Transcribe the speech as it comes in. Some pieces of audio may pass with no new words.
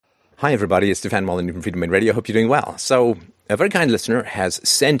Hi, everybody. It's Stefan Molyneux from Freedom Made Radio. Hope you're doing well. So, a very kind listener has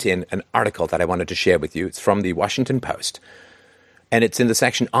sent in an article that I wanted to share with you. It's from the Washington Post, and it's in the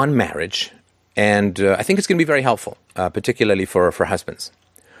section on marriage, and I think it's going to be very helpful, particularly for husbands.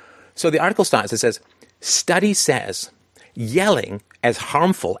 So the article starts, it says, study says yelling as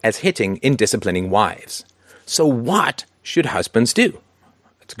harmful as hitting in disciplining wives. So what should husbands do?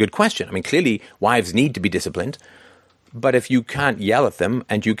 That's a good question. I mean, clearly wives need to be disciplined. But if you can't yell at them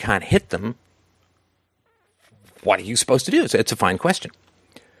and you can't hit them, what are you supposed to do? So it's a fine question.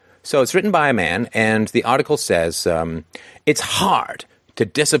 So it's written by a man, and the article says, it's hard to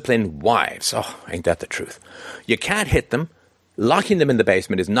discipline wives. Oh, ain't that the truth? You can't hit them. Locking them in the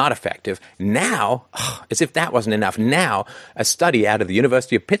basement is not effective. Now, as if that wasn't enough, now a study out of the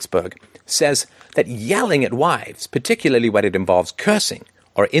University of Pittsburgh says that yelling at wives, particularly when it involves cursing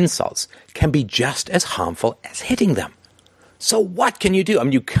or insults, can be just as harmful as hitting them. So what can you do? I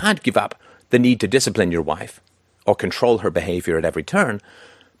mean, you can't give up the need to discipline your wife or control her behavior at every turn.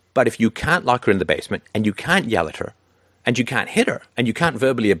 But if you can't lock her in the basement and you can't yell at her and you can't hit her and you can't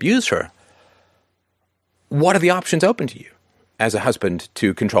verbally abuse her, what are the options open to you as a husband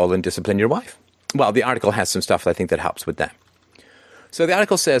to control and discipline your wife? Well, the article has some stuff I think that helps with that. So the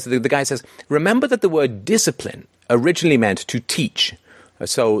article says, the guy says, remember that the word discipline originally meant to teach.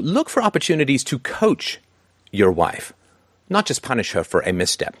 So look for opportunities to coach your wife, not just punish her for a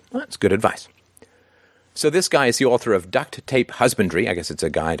misstep. Well, that's good advice. So this guy is the author of Duct Tape Husbandry. I guess it's a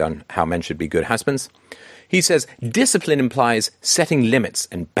guide on how men should be good husbands. He says discipline implies setting limits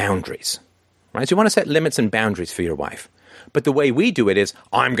and boundaries. Right? So you want to set limits and boundaries for your wife. But the way we do it is,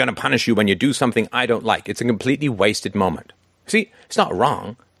 I'm going to punish you when you do something I don't like. It's a completely wasted moment. See, it's not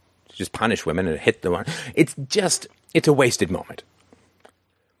wrong to just punish women and hit them. It's a wasted moment.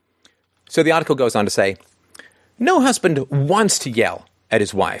 So the article goes on to say, no husband wants to yell at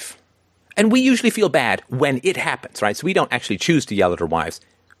his wife. And we usually feel bad when it happens, right? So we don't actually choose to yell at our wives.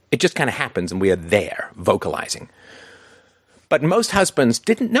 It just kind of happens and we are there, vocalizing. But most husbands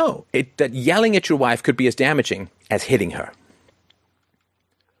didn't know that yelling at your wife could be as damaging as hitting her.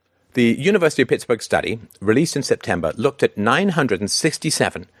 The University of Pittsburgh study, released in September, looked at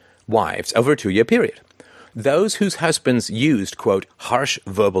 967 wives over a 2-year period. Those whose husbands used, quote, harsh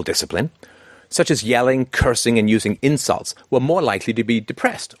verbal discipline, such as yelling, cursing, and using insults, were more likely to be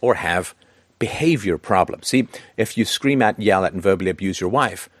depressed or have behavior problems. See, if you scream at, yell at, and verbally abuse your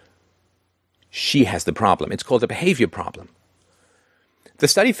wife, she has the problem. It's called a behavior problem. The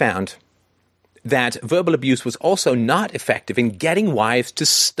study found that verbal abuse was also not effective in getting wives to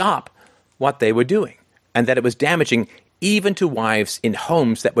stop what they were doing, and that it was damaging even to wives in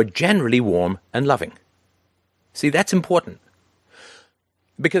homes that were generally warm and loving. See, that's important.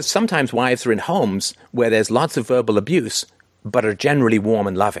 Because sometimes wives are in homes where there's lots of verbal abuse, but are generally warm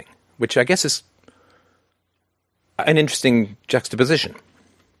and loving, which I guess is an interesting juxtaposition.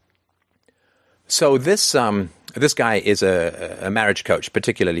 So this guy is a marriage coach,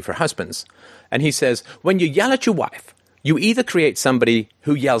 particularly for husbands. And he says, when you yell at your wife, you either create somebody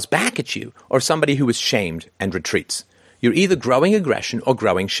who yells back at you or somebody who is shamed and retreats. You're either growing aggression or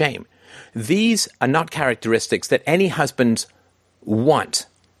growing shame. These are not characteristics that any husbands want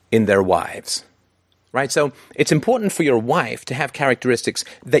in their wives, right? So it's important for your wife to have characteristics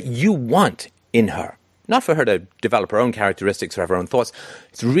that you want in her, not for her to develop her own characteristics or have her own thoughts.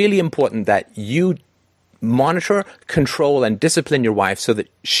 It's really important that you monitor, control, and discipline your wife so that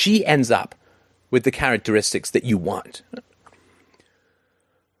she ends up with the characteristics that you want.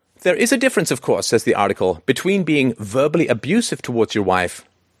 There is a difference, of course, says the article, between being verbally abusive towards your wife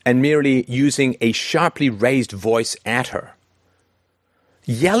and merely using a sharply raised voice at her.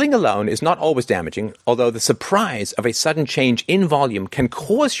 Yelling alone is not always damaging, although the surprise of a sudden change in volume can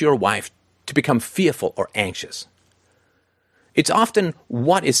cause your wife to become fearful or anxious. It's often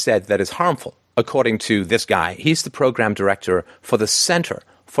what is said that is harmful, according to this guy. He's the program director for the Center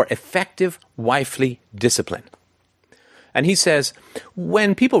for Effective Wifely Discipline. And he says,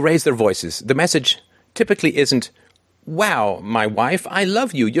 when people raise their voices, the message typically isn't, wow, my wife, I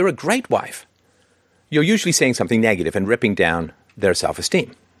love you, you're a great wife. You're usually saying something negative and ripping down their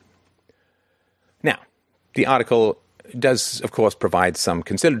self-esteem. Now, the article does, of course, provide some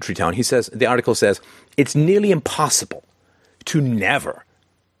conciliatory tone. The article says, it's nearly impossible to never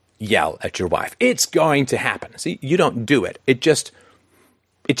yell at your wife. It's going to happen. See, you don't do it. It just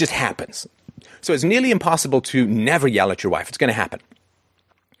happens. So it's nearly impossible to never yell at your wife. It's going to happen.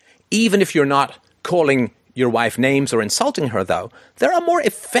 Even if you're not calling your wife names or insulting her, though, there are more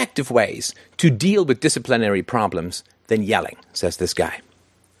effective ways to deal with disciplinary problems than yelling, says this guy.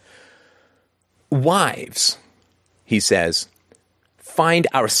 Wives, he says, find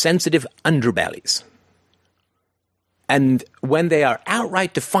our sensitive underbellies. And when they are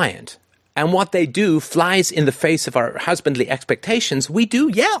outright defiant, and what they do flies in the face of our husbandly expectations, we do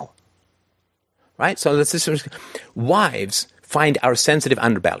yell. Right? So wives find our sensitive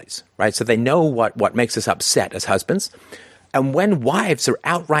underbellies, right? So they know what makes us upset as husbands. And when wives are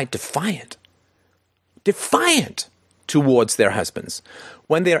outright defiant towards their husbands,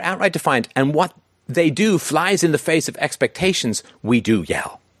 when they are outright defiant and what they do flies in the face of expectations, we do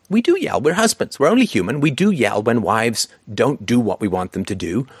yell. We do yell. We're husbands. We're only human. We do yell when wives don't do what we want them to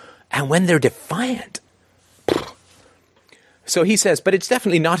do and when they're defiant. So he says, but it's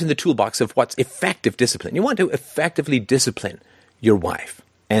definitely not in the toolbox of what's effective discipline. You want to effectively discipline your wife,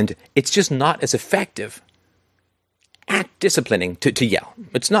 and it's just not as effective at disciplining to yell.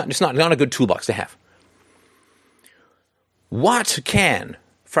 It's not a good toolbox to have. What can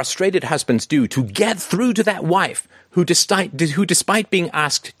frustrated husbands do to get through to that wife who despite being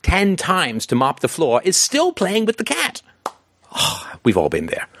asked 10 times to mop the floor, is still playing with the cat? Oh, we've all been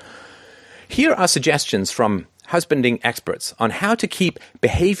there. Here are suggestions from husbanding experts on how to keep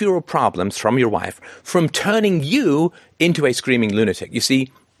behavioral problems from your wife from turning you into a screaming lunatic. You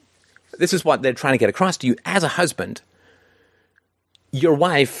see, this is what they're trying to get across to you as a husband. Your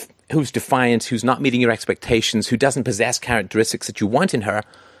wife, who's defiant, who's not meeting your expectations, who doesn't possess characteristics that you want in her,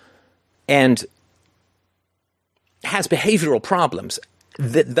 and has behavioral problems,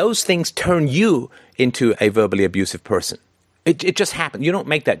 those things turn you into a verbally abusive person. It just happens. You don't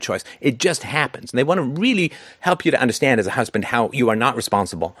make that choice. It just happens. And they want to really help you to understand as a husband how you are not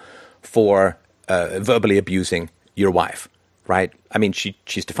responsible for verbally abusing your wife, right? I mean,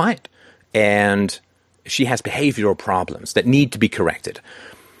 she's defiant, and she has behavioral problems that need to be corrected.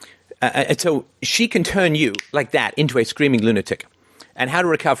 And so she can turn you like that into a screaming lunatic. And how to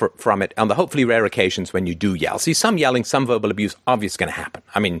recover from it on the hopefully rare occasions when you do yell. See, some yelling, some verbal abuse, obviously going to happen.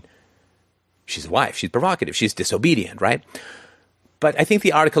 I mean, she's a wife, she's provocative, she's disobedient, right? But I think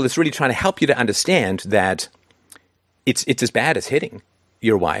the article is really trying to help you to understand that it's as bad as hitting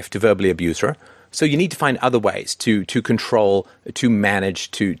your wife to verbally abuse her. So you need to find other ways to control, to manage,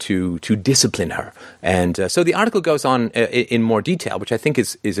 to discipline her. And so the article goes on in more detail, which I think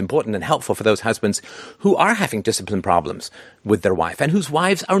is important and helpful for those husbands who are having discipline problems with their wife and whose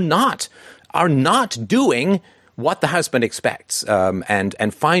wives are not doing what the husband expects,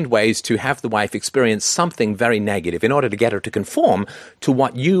 and find ways to have the wife experience something very negative in order to get her to conform to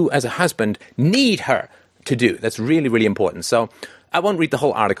what you as a husband need her to do. That's really, really important. So I won't read the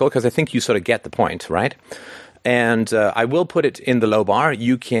whole article because I think you sort of get the point, right? And I will put it in the low bar.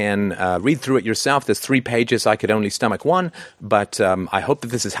 You can read through it yourself. There's 3 pages. I could only stomach one, but I hope that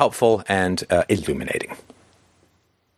this is helpful and illuminating.